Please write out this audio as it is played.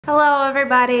Hello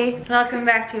everybody, welcome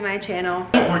back to my channel.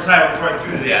 More time for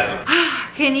enthusiasm.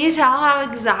 Can you tell how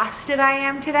exhausted I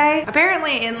am today?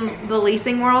 Apparently in the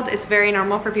leasing world, it's very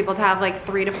normal for people to have like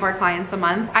 3 to 4 clients a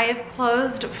month. I have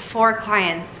closed 4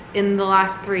 clients in the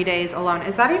last 3 days alone.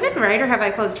 Is that even right, or have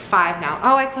I closed 5 now?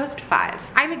 Oh, I closed 5.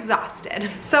 I'm exhausted.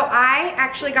 So I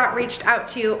actually got reached out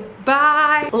to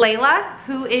by Layla,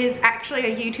 who is actually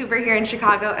a YouTuber here in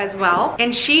Chicago as well.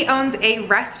 And she owns a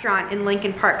restaurant in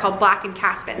Lincoln Park called Black and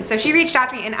Caspin. So she reached out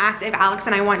to me and asked if Alex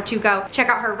and I want to go check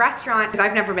out her restaurant, because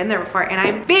I've never been there before and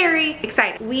I'm very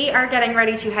excited. We are getting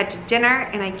ready to head to dinner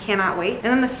and I cannot wait. And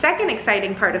then the second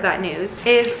exciting part of that news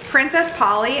is Princess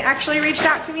Polly actually reached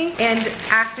out to me and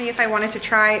asked me if I wanted to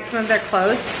try some of their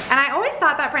clothes. And I always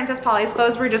thought that Princess Polly's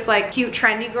clothes were just like cute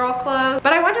trendy girl clothes,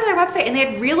 but I went to their website and they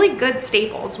had really good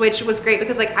staples, which was great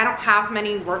because like I don't have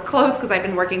many work clothes because I've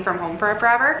been working from home for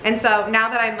forever. And so now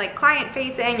that I'm like client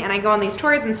facing and I go on these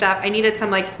tours and stuff, I needed some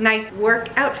like nice work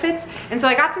outfits. And so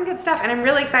I got some good stuff and I'm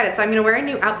really excited. So I'm gonna wear a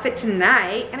new outfit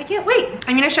tonight and I can't wait.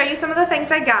 I'm gonna show you some of the things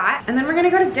I got and then we're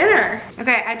gonna go to dinner.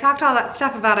 Okay, I talked all that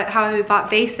stuff about it, how I bought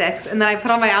basics, and then I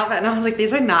put on my outfit and I was like,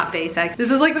 these are not basics.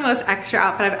 This is like the most extra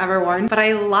outfit I've ever worn, but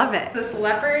I love it. This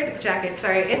leopard jacket,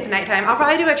 sorry, it's nighttime. I'll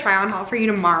probably do a try on haul for you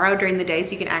tomorrow during the day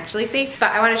so you can actually see,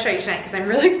 but I wanna show you tonight because I'm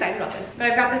really excited about this. But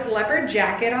I've got this leopard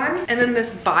jacket on and then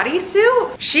this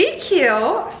bodysuit. She cute.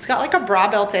 It's got like a bra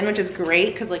built in, which is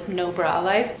great because like no bra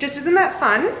life. Just isn't that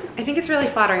fun? I think it's really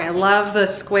flattering. I love the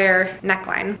square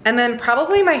neckline. And then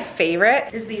probably my favorite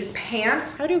is these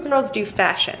pants. How do girls do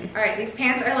fashion? All right, these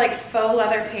pants are like faux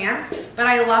leather pants, but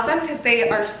I love them because they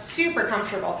are super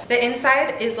comfortable. The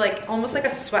inside is like almost like a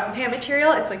sweatpant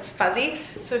material. It's like fuzzy,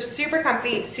 so super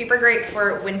comfy, super great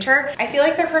for winter. I feel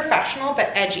like they're professional but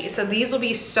edgy, so these will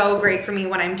be so great for me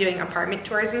when I'm doing apartment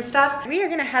tours and stuff. We are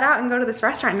gonna head out and go to this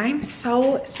restaurant and I'm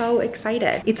so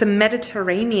excited. It's a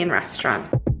Mediterranean restaurant.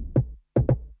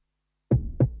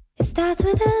 It starts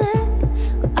with a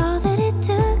look, all that it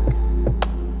took.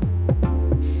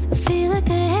 I feel like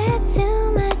I had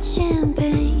too much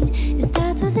champagne. It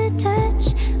starts with a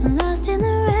touch, I'm lost in the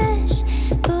rush.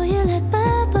 Pull you like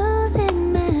bubbles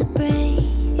in my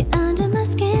brain. You're under my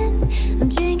skin, I'm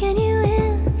drinking you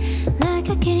in like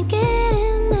I can't get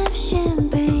enough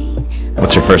champagne.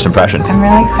 What's your first impression? I'm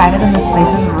really excited and this place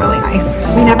is really nice.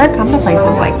 We never come to places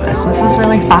like this. This is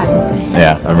really fun.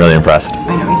 Yeah, I'm really impressed.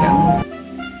 I know we do.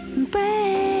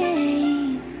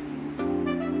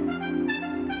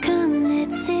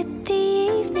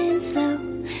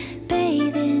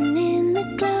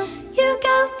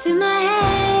 To my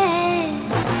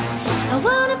head, I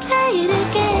wanna play it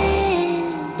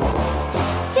again.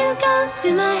 You go to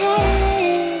my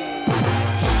head,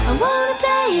 I wanna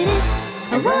play it,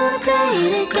 I wanna play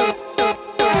it again.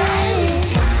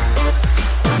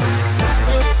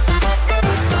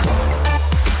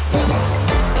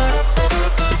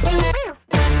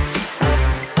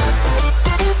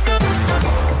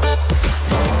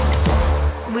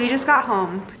 We just got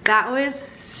home. That was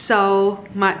so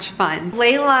much fun.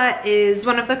 Layla is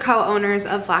one of the co-owners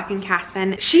of Black and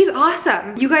Caspin. She's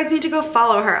awesome. You guys need to go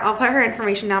follow her. I'll put her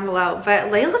information down below.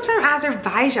 But Layla's from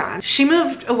Azerbaijan. She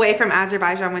moved away from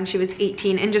Azerbaijan when she was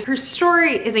 18 and just her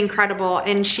story is incredible.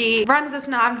 And she runs this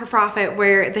non-for-profit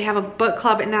where they have a book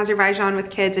club in Azerbaijan with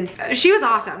kids, and she was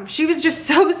awesome. She was just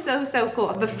so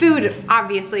cool. The food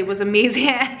obviously was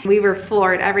amazing. We were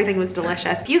floored. Everything was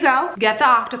delicious. If you go, get the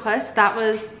octopus. That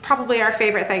was probably our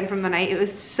favorite thing from the night. It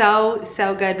was so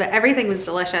good, but everything was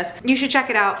delicious. You should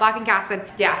check it out, Black and Caspin.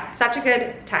 Yeah, such a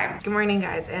good time. Good morning,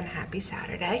 guys, and happy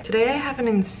Saturday. Today I have an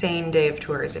insane day of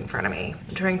tours in front of me.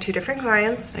 I'm touring 2 different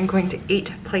clients. I'm going to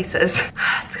 8 places.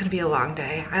 It's gonna be a long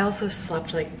day. I also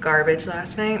slept like garbage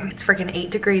last night. It's freaking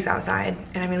 8 degrees outside,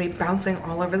 and I'm gonna be bouncing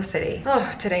all over the city.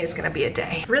 Oh, today is gonna be a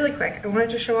day. Really quick, I wanted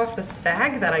to show off this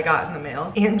bag that I got in the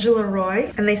mail. Angela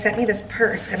Roy, and they sent me this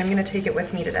purse, and I'm gonna take it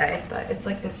with me today. But it's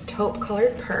like this taupe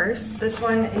colored purse. This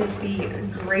one is the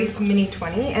Grace Mini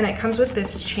 20, and it comes with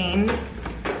this chain,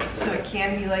 so it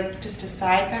can be like just a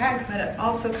side bag, but it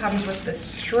also comes with this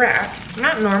strap. I'm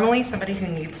not normally somebody who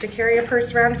needs to carry a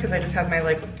purse around because I just have my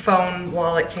like phone,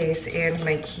 wallet case, and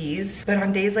my keys. But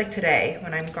on days like today,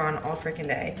 when I'm gone all freaking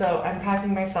day, so I'm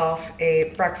packing myself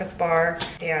a breakfast bar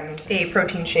and a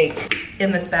protein shake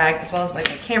in this bag, as well as like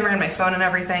my camera and my phone and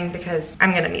everything, because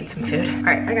I'm gonna need some food. All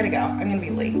right, I gotta go. I'm gonna be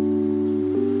late.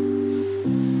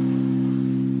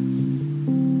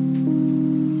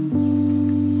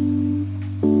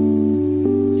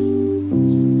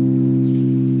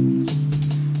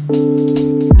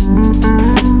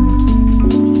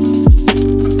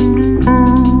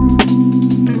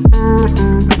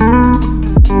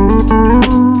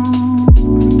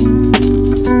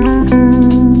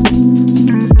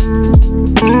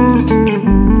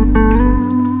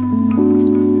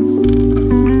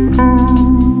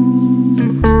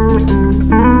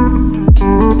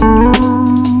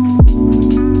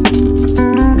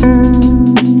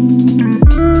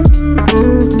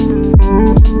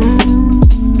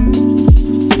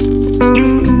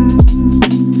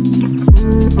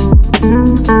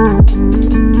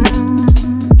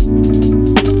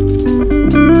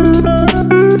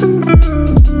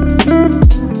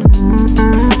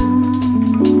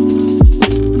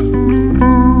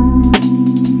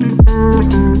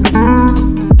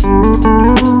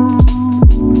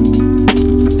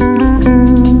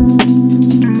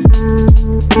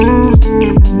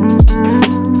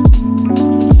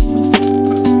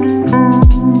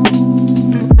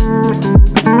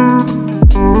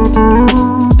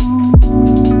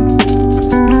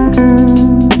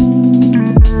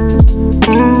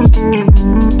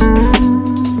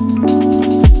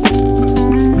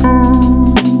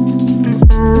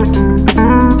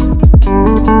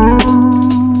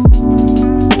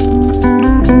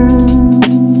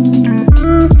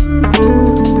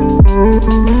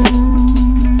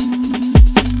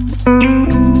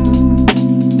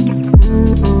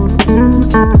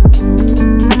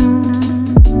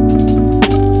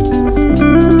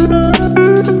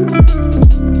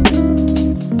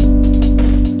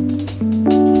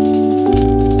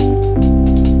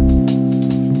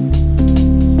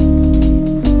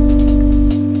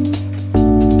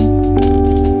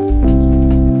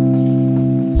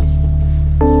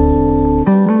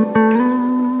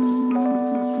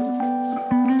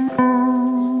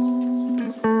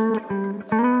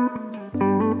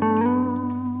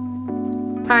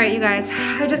 All right, you guys,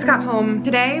 I just got home.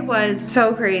 Today was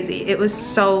so crazy. It was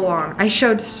so long. I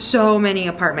showed so many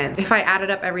apartments. If I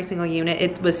added up every single unit,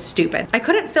 it was stupid. I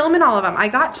couldn't film in all of them. I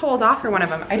got told off for one of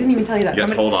them. I didn't even tell you that. You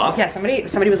got told off? Yeah,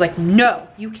 somebody was like, no,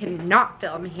 you cannot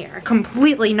film here.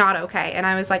 Completely not okay. And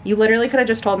I was like, you literally could have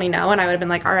just told me no, and I would have been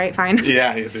like, all right, fine.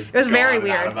 Yeah, it was very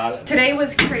weird. Today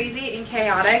was crazy and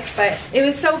chaotic, but it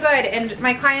was so good. And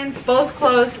my clients both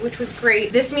closed, which was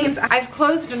great. This means I've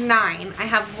closed 9. I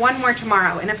have 1 more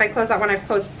tomorrow. And if I close that one, I've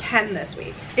closed 10 this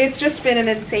week. It's just been an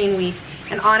insane week.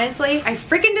 And honestly, I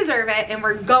freaking deserve it. And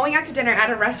we're going out to dinner at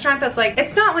a restaurant that's like,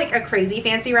 it's not like a crazy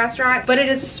fancy restaurant, but it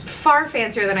is far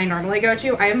fancier than I normally go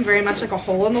to. I am very much like a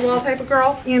hole in the wall type of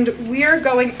girl. And we're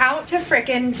going out to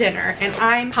freaking dinner. And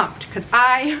I'm pumped because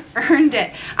I earned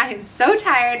it. I am so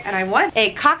tired and I want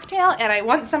a cocktail and I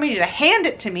want somebody to hand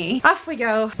it to me. Off we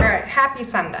go. All right, happy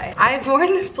Sunday. I've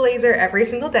worn this blazer every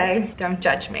single day. Don't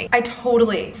judge me. I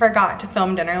totally forgot to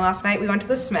film dinner last night. We went to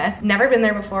the Smith. Never been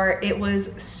there before. It was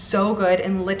so good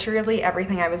and literally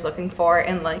everything I was looking for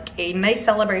in like a nice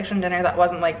celebration dinner that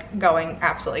wasn't like going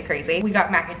absolutely crazy. We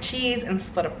got mac and cheese and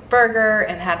split a burger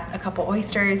and had a couple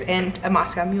oysters and a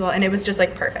Moscow Mule, and it was just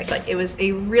like perfect. Like it was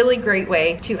a really great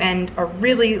way to end a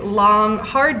really long,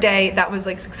 hard day that was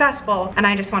like successful, and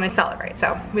I just want to celebrate.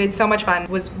 So we had so much fun.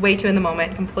 Was way too in the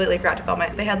moment, completely forgot to film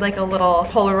it. They had like a little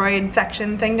Polaroid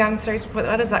section thing downstairs.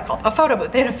 What is that called? A photo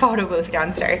booth. They had a photo booth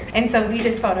downstairs. And so we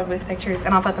did photo booth pictures,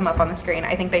 and I'll put them up on the screen.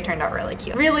 I think they turned out really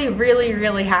cute. Really, really,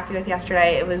 really happy with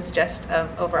yesterday. It was just an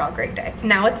overall great day.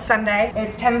 Now it's Sunday.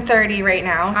 It's 10:30 right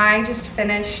now. I just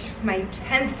finished my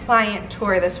 10th client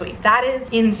tour this week. That is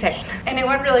insane. And it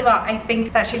went really well. I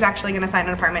think that she's actually gonna sign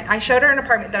an apartment. I showed her an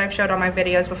apartment that I've showed on my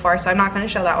videos before, so I'm not gonna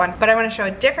show that one, but I wanna show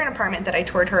a different apartment that I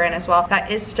toured her in as well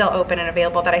that is still open and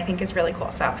available that I think is really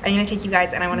cool. So I'm gonna take you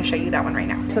guys and I wanna show you that one right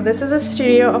now. So this is a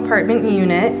studio apartment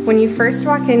unit. When you first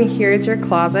walk in, here's your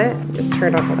closet. Just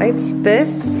turn off the lights.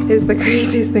 This is the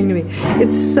craziest thing to me.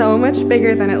 It's so much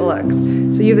bigger than it looks.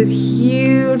 So you have this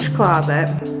huge closet.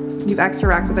 You have extra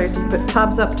racks up there, so you put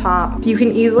tubs up top. You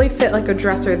can easily fit like a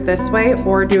dresser this way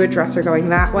or do a dresser going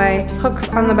that way. Hooks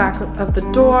on the back of the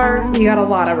door. You got a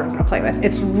lot of room to play with.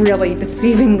 It's really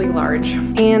deceivingly large.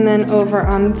 And then over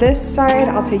on this side,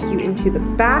 I'll take you into the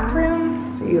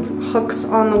bathroom. So you have hooks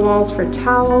on the walls for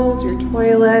towels, your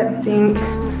toilet, sink.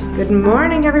 Good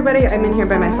morning, everybody. I'm in here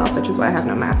by myself, which is why I have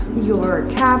no mask. Your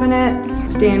cabinets,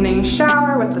 standing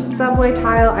shower with the subway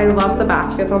tile. I love the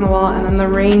baskets on the wall, and then the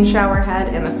rain shower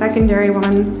head in the secondary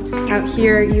one. Out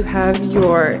here, you have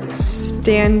your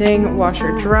standing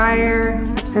washer dryer,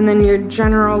 and then your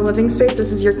general living space.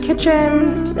 This is your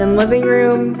kitchen and living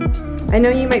room. I know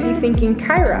you might be thinking,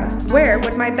 Caira, where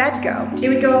would my bed go? It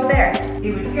would go up there.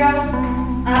 It would go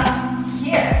up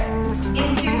here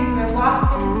into your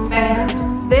loft bedroom.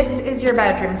 This is your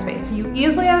bedroom space. So you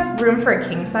easily have room for a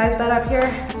king size bed up here.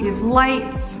 You have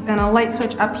lights and a light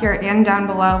switch up here and down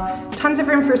below. Tons of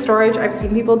room for storage. I've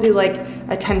seen people do like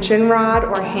a tension rod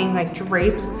or hang like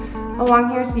drapes along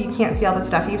here so you can't see all the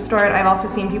stuff you've stored. I've also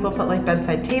seen people put like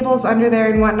bedside tables under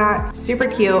there and whatnot. Super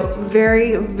cute.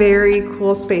 Very, very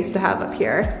cool space to have up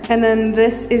here. And then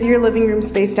this is your living room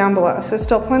space down below. So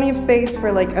still plenty of space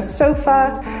for like a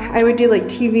sofa. I would do like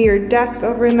TV or desk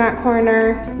over in that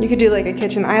corner. You could do like a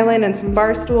kitchen island and some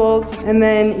bar stools. And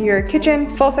then your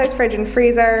kitchen, full-size fridge and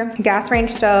freezer, gas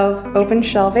range stove, open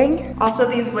shelving. Also,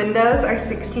 these windows are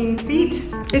 16 feet.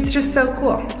 It's just so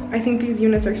cool. I think these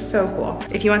units are so cool.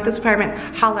 If you want this apartment,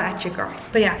 holla at your girl.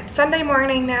 But yeah, it's Sunday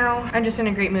morning now. I'm just in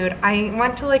a great mood. I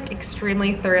want to like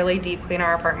extremely thoroughly deep clean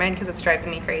our apartment because it's driving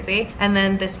me crazy. And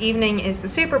then this evening is the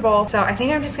Super Bowl. So I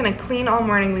think I'm just gonna clean all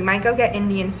morning. We might go get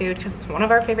Indian food because it's one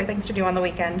of our favorite things to do on the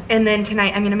weekend. And then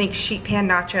tonight I'm gonna make sheet pan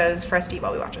nachos for us to eat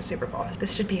while we watch the Super Bowl.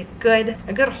 This should be a good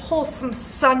wholesome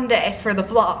Sunday for the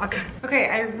vlog. Okay,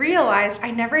 I realized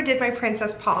I never did my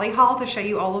Princess Polly haul to show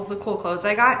you all of the cool clothes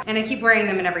I got, and I keep wearing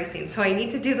them in every scene. So I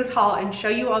need to do this haul and show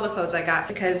you all the clothes I got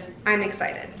because I'm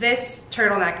excited. This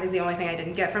turtleneck is the only thing I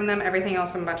didn't get from them. Everything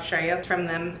else I'm about to show you is from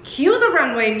them. Cue the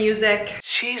runway music.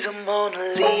 She's a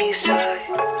Mona Lisa.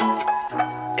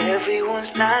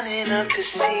 Everyone's lining up to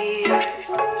see her.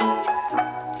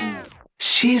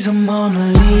 She's a Mona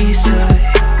Lisa.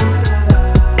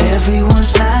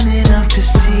 Everyone's lining up to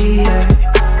see her.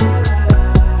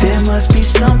 There must be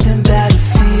something about her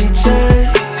features.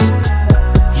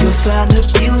 You'll find her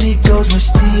beauty goes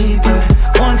much deeper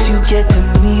once you get to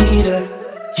meet her.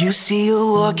 You see her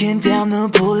walking down the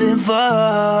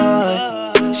boulevard.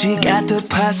 She got the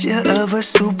posture of a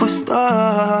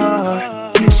superstar.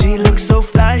 She looks so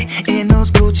fly in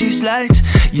those Gucci slides.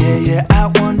 Yeah, yeah,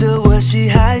 I wonder what she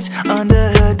hides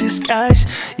under her disguise.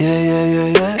 Yeah, yeah, yeah,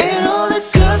 yeah. And all the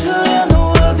girls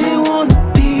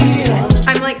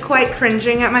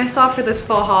cringing at myself for this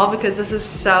full haul because this is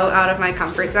so out of my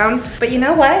comfort zone. But you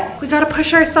know what? We gotta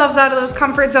push ourselves out of those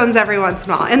comfort zones every once in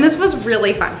a while. And this was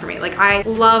really fun for me. Like, I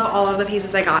love all of the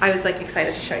pieces I got. I was like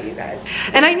excited to show you guys.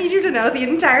 And I need you to know, the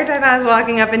entire time I was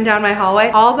walking up and down my hallway,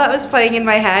 all that was playing in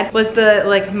my head was the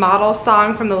like model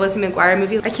song from the Lizzie McGuire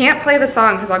movie. I can't play the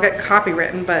song because I'll get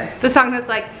copywritten, but the song that's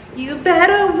like, you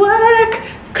better work,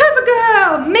 cover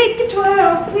girl, make it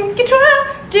twirl,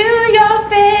 do your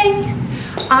thing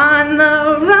on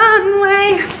the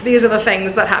runway. These are the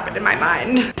things that happened in my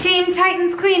mind. Team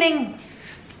Titans cleaning,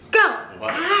 go.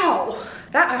 What? Ow,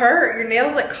 that hurt. Your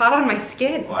nails like caught on my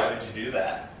skin. Why would you do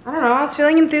that? I don't know, I was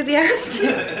feeling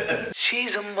enthusiastic.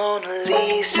 She's a Mona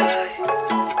Lisa.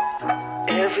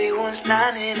 Everyone's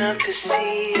lining up to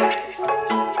see her.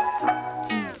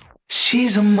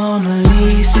 She's a Mona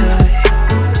Lisa.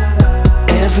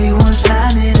 Everyone's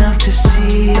lining up to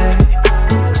see her.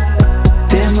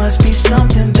 There must be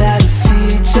something about her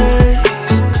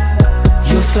features.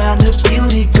 You'll find her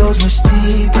beauty goes much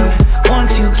deeper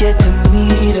once you get to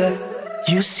meet her.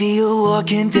 You see her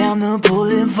walking down the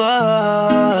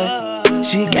boulevard.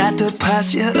 She got the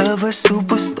posture of a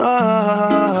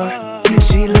superstar.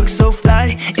 She looks so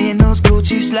fly in those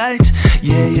Gucci slides.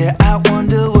 Yeah, yeah, I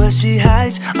wonder what she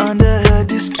hides under her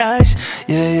disguise.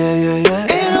 Yeah, yeah, yeah, yeah.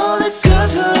 And all the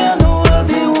girls around the world,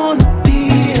 they wanna be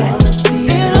her.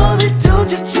 And all the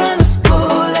dudes are trying to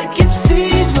score like it's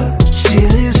fever. She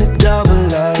lives a double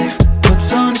life,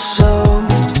 puts on a show.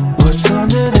 What's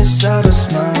under this outer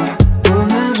smile, we'll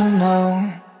never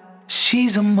know.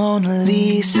 She's a Mona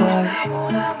Lisa.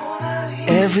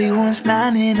 Everyone's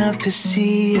lining up to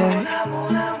see her.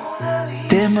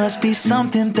 There must be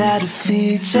something about her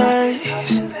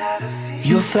features.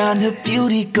 You'll find her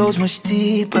beauty goes much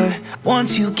deeper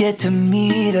once you get to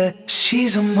meet her.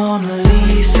 She's a Mona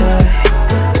Lisa.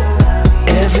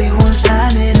 Everyone's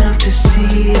lining up to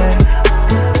see her.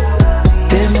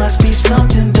 There must be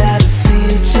something about her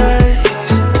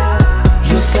features.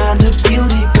 You'll find her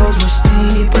beauty goes much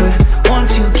deeper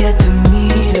once you get to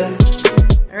meet her.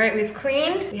 All right, we've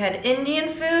cleaned, we had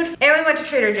Indian food, and we went to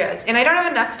Trader Joe's. And I don't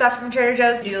have enough stuff from Trader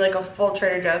Joe's to do like a full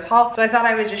Trader Joe's haul, so I thought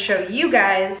I would just show you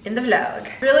guys in the vlog.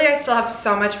 Really, I still have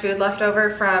so much food left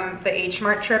over from the H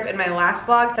Mart trip in my last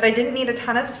vlog that I didn't need a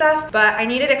ton of stuff, but I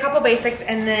needed a couple basics,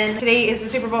 and then today is the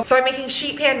Super Bowl. So I'm making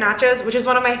sheet pan nachos, which is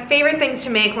one of my favorite things to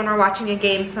make when we're watching a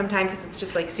game sometimes because it's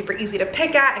just like super easy to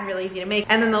pick at and really easy to make.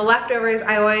 And then the leftovers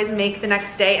I always make the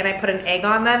next day, and I put an egg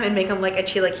on them and make them like a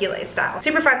chilaquile style.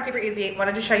 Super fun, super easy.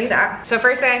 Wanted to show you that. So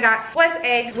first thing I got was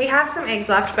eggs. We have some eggs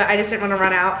left, but I just didn't want to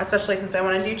run out, especially since I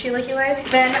want to do chilaquiles.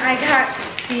 Then I got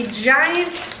the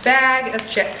giant bag of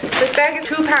chips. This bag is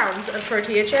 2 pounds of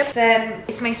tortilla chips. Then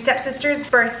it's my stepsister's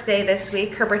birthday this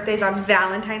week. Her birthday's on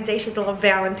Valentine's Day. She's a little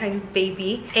Valentine's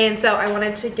baby. And so I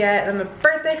wanted to get them a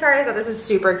birthday card. I thought this was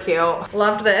super cute.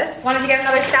 Loved this. Wanted to get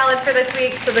another salad for this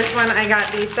week. So this one I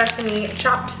got the sesame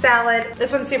chopped salad.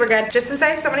 This one's super good. Just since I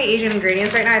have so many Asian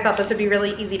ingredients right now, I thought this would be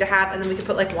really easy to have, and then we could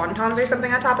put like wontons or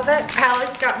something on top of it.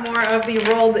 Alex got more of the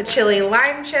rolled chili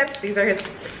lime chips. These are his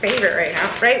favorite right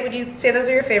now, right? Would you say those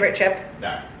are your favorite chip?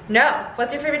 No. No.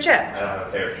 What's your favorite chip? I don't have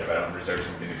a favorite chip. I don't reserve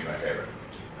something to be my favorite.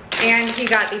 And he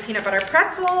got the peanut butter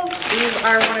pretzels. These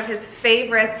are one of his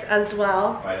favorites as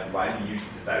well. Why do you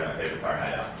decide my favorites are?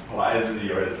 I know. Why is this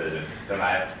your decision?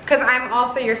 Because I'm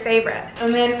also your favorite.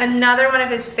 And then another one of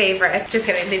his favorites. Just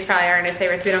kidding, these probably aren't his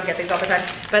favorites. We don't get these all the time.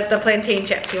 But the plantain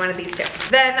chips, he wanted these too.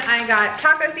 Then I got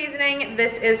taco seasoning.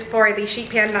 This is for the sheet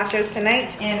pan nachos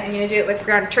tonight. And I'm gonna do it with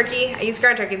ground turkey. I use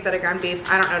ground turkey instead of ground beef.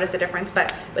 I don't notice a difference,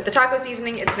 but with the taco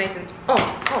seasoning, it's nice and,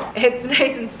 it's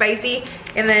nice and spicy.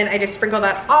 And then I just sprinkle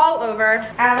that all over.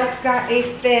 Alex got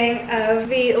a thing of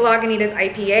the Lagunitas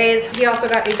IPAs. He also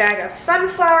got a bag of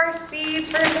sunflower seeds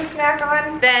for him to snack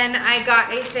on. Then I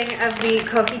got a thing of the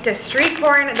Cojita street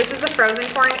corn. This is the frozen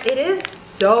corn. It is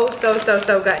so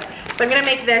good. So I'm gonna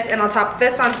make this, and I'll top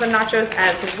this onto the nachos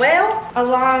as well,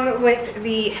 along with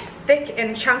the thick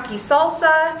and chunky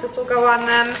salsa. This will go on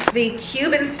them. The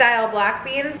Cuban style black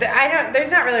beans.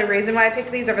 There's not really a reason why I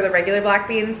picked these over the regular black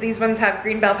beans. These ones have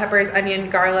green bell peppers,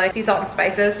 onion, garlic, sea salt, and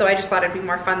spices, so I just thought it'd be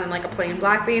more fun than like a plain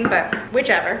black bean, but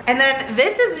whichever. And then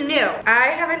this is new. I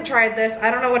haven't tried this. I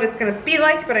don't know what it's gonna be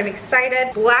like, but I'm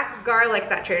excited. Black garlic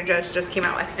that Trader Joe's just came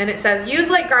out with. And it says,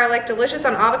 use like garlic, delicious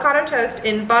on avocado toast,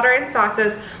 in butter and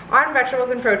sauces, on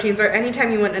vegetables and proteins, or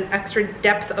anytime you want an extra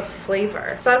depth of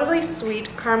flavor. Subtly sweet,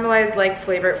 caramelized guys like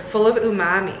flavor, full of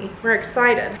umami. We're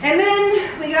excited. And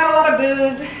then we got a lot of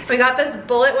booze. We got this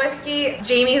bullet whiskey.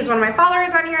 Jamie, who's one of my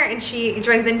followers on here, and she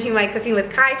joins into my Cooking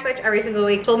with Kai Twitch every single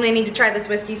week, told me I need to try this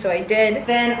whiskey, so I did.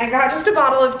 Then I got just a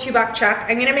bottle of 2-buck chuck.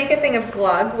 I'm gonna make a thing of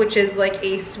glug, which is like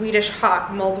a Swedish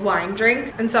hot mulled wine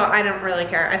drink. And so I don't really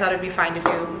care. I thought it'd be fine to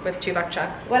do with 2-buck chuck,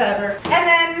 whatever. And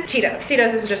then Tito's.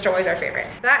 Tito's is just always our favorite.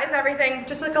 That is everything.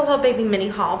 Just like a little baby mini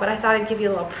haul, but I thought I'd give you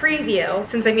a little preview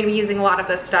since I'm gonna be using a lot of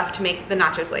this stuff to make the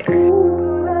nachos later.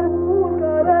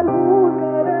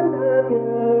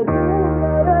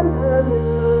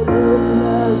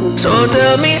 So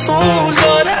tell me who's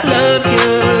gonna love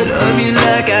you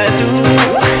like I do?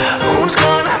 Who's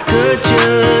gonna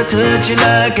touch you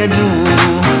like I do?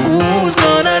 Who's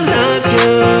gonna love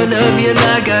you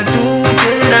like I do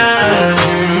tonight,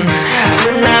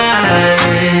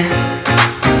 tonight?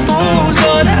 Who's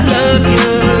gonna love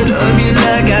you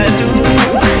like I do?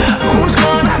 Who's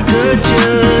gonna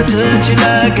touch you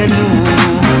like I do?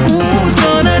 Who's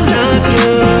gonna love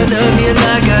you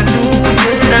like I do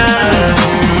tonight,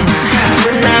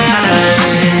 tonight?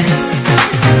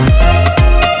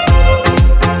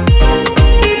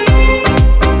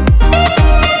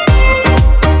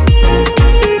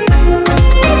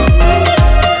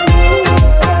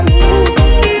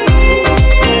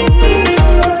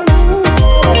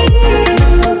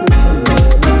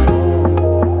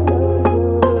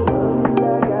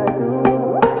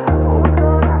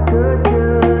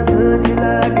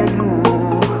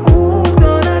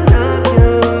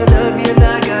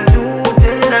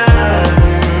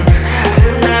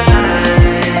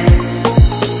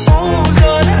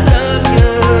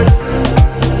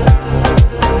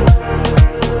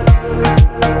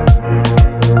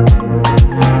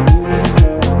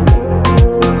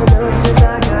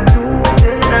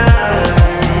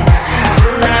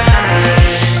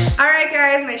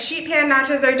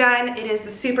 Are done. It is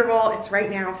the Super Bowl. It's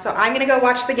right now. So I'm gonna go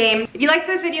watch the game. If you liked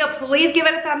this video, please give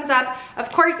it a thumbs up.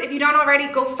 Of course, if you don't already,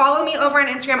 go follow me over on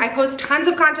Instagram. I post tons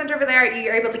of content over there.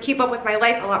 You're able to keep up with my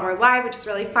life a lot more live, which is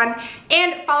really fun.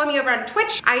 And follow me over on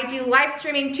Twitch. I do live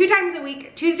streaming 2 times a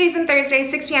week, Tuesdays and Thursdays,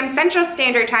 6 p.m. Central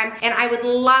Standard Time. And I would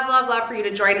love, love, love for you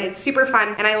to join. It's super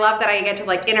fun. And I love that I get to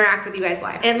like interact with you guys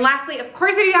live. And lastly, of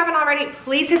course, if you haven't already,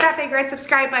 please hit that big red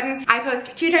subscribe button. I post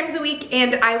 2 times a week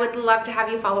and I would love to have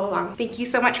you follow along. Thank you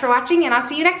so much for watching and I'll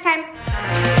see you next time.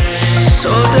 So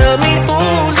tell me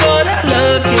who's gonna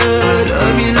love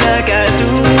you like I do?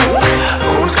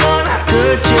 Who's gonna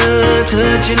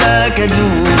touch you like I do?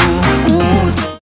 Who's